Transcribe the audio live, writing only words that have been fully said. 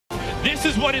This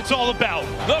is what it's all about.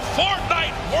 The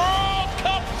Fortnite World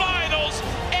Cup Finals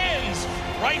ends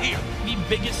right here. The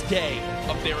biggest day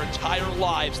of their entire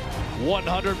lives.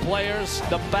 100 players,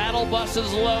 the battle bus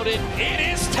is loaded. It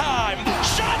is time.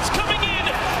 Shots coming in.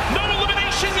 No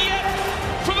elimination yet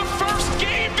for the first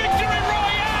game victory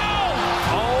royale.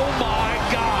 Oh my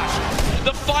gosh.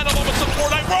 The final moments of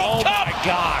Fortnite World Cup. Oh my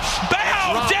gosh.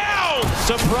 Bow down.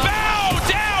 Surprise. Bow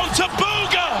down to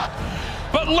Bugha.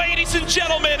 But ladies and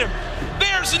gentlemen,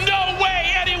 there's no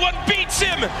way anyone beats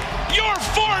him. Your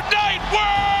Fortnite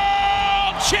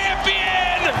World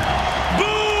Champion,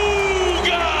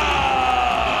 Bugha.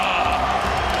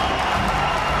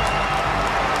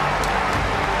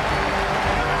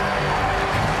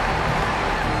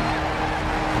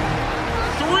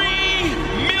 $3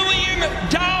 million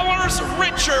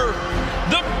richer,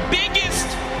 the biggest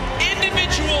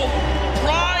individual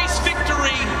prize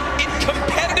victory in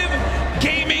competitive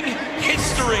gaming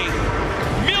history.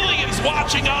 Millions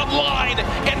watching online,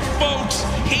 and folks,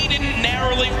 he didn't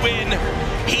narrowly win.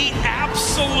 He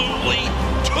absolutely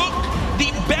took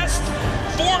the best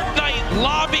Fortnite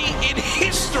lobby in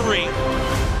history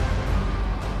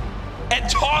and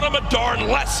taught him a darn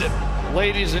lesson.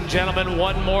 Ladies and gentlemen,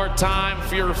 one more time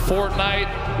for your Fortnite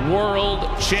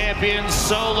World Champion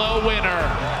solo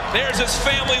winner. There's his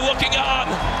family looking on.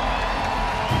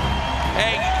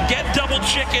 Hey, get double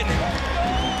chicken.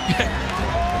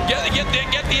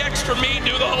 Get the extra meat,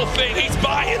 do the whole thing. He's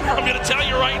buying, I'm gonna tell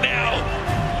you right now.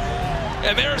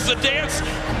 And there's the dance.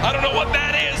 I don't know what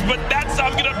that is, but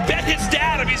I'm gonna bet his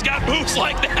dad if he's got moves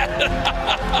like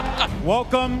that.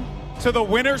 Welcome to the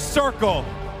winner's circle.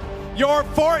 Your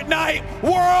Fortnite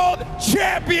World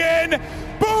Champion,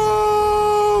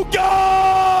 Bugha!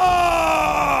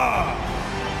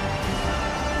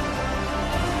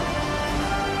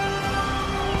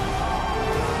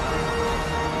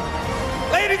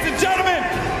 Ladies and gentlemen,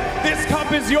 this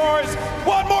cup is yours.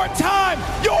 One more time,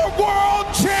 your world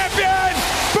champion,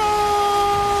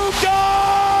 Bugha!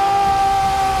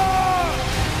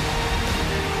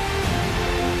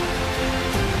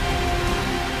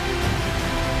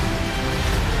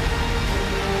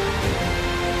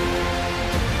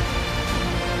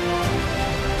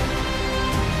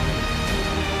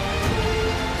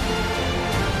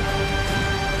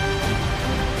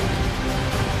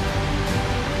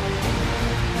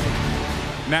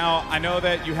 Now, I know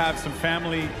that you have some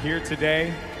family here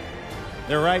today.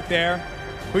 They're right there.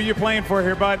 Who you playing for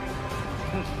here, bud?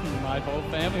 My whole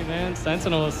family, man.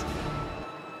 Sentinels.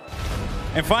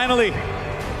 And finally,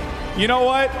 you know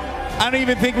what? I don't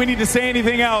even think we need to say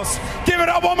anything else. Give it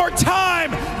up one more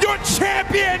time. Your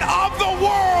champion of the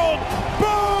world,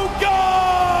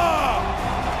 Bugha!